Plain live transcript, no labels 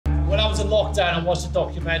was in lockdown and watched a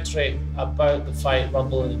documentary about the fight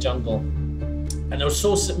Rumble in the Jungle. And there were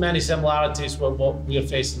so many similarities with what we are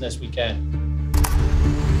facing this weekend.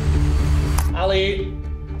 Ali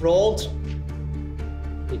brawled.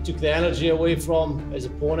 He took the energy away from his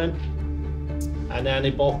opponent, and then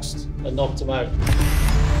he boxed and knocked him out.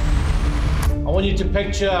 I want you to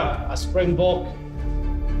picture a springbok.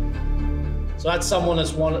 So that's someone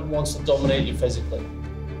that wants to dominate you physically.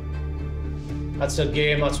 That's their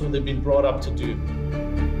game, that's what they've been brought up to do.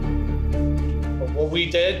 But what we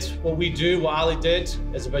do, what Ali did,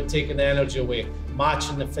 is about taking the energy away,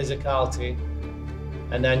 matching the physicality,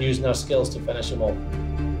 and then using our skills to finish him off.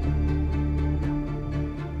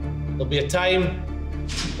 There'll be a time,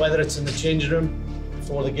 whether it's in the changing room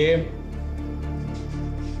before the game,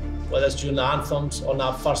 whether it's during the anthems or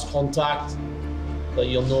that first contact, that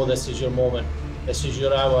you'll know this is your moment. This is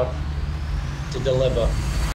your hour to deliver.